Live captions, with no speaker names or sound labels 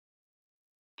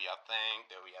your thing,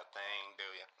 do your thing, do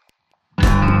your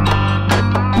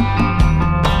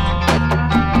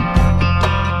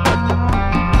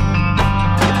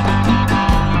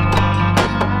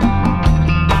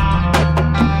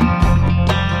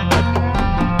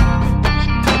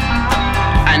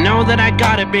I know that I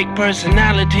got a big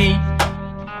personality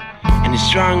and a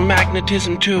strong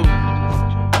magnetism too,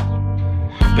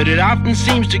 but it often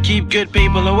seems to keep good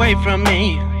people away from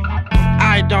me.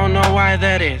 I don't know why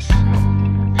that is.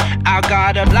 I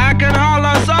got a black and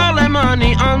hollow soul and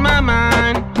money on my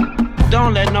mind.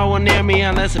 Don't let no one near me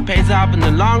unless it pays off in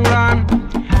the long run.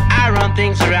 I run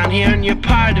things around here and you're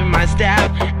part of my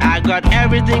staff. I got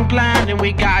everything planned and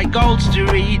we got goals to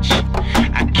reach.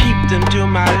 I keep them to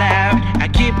my left, I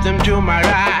keep them to my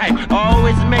right,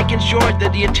 always making sure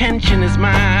that the attention is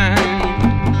mine.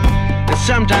 And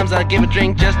sometimes I give a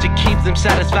drink just to keep them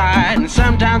satisfied, and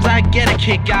sometimes I get a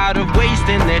kick out of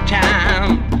wasting their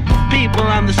time. People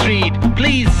on the street,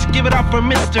 please give it up for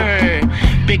Mr.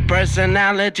 Big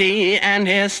Personality and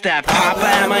his staff. Papa,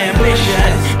 am I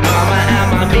ambitious? Mama,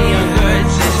 am I being good?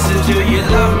 Sisters, do you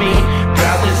love me?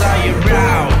 Brothers, are you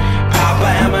proud? Papa,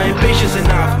 am I ambitious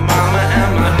enough? Mama,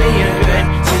 am I being good?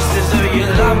 Sisters, do you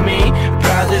love me?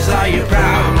 Brothers, are you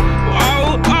proud?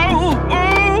 Oh, oh,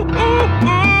 oh, oh, oh,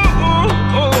 oh,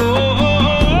 oh, oh.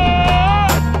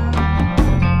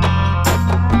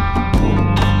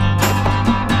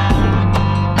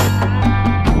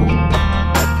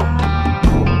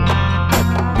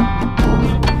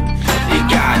 You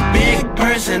got big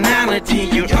personality,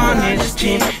 you're on his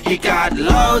team. He got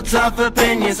loads of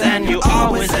opinions and you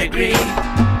always agree.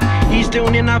 He's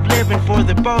doing enough living for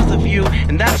the both of you,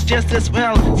 and that's just as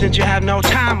well, since you have no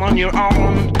time on your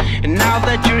own. And now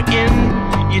that you're in,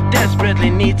 you desperately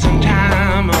need some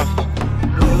time off.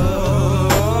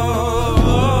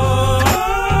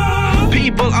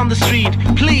 People on the street,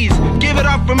 please give it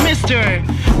up for Mr.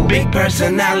 Big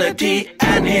Personality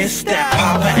and his staff.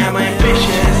 Papa, am I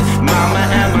ambitious? Mama,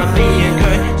 am I being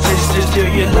good? Sisters, do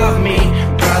you love me?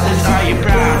 Brothers, are you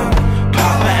proud?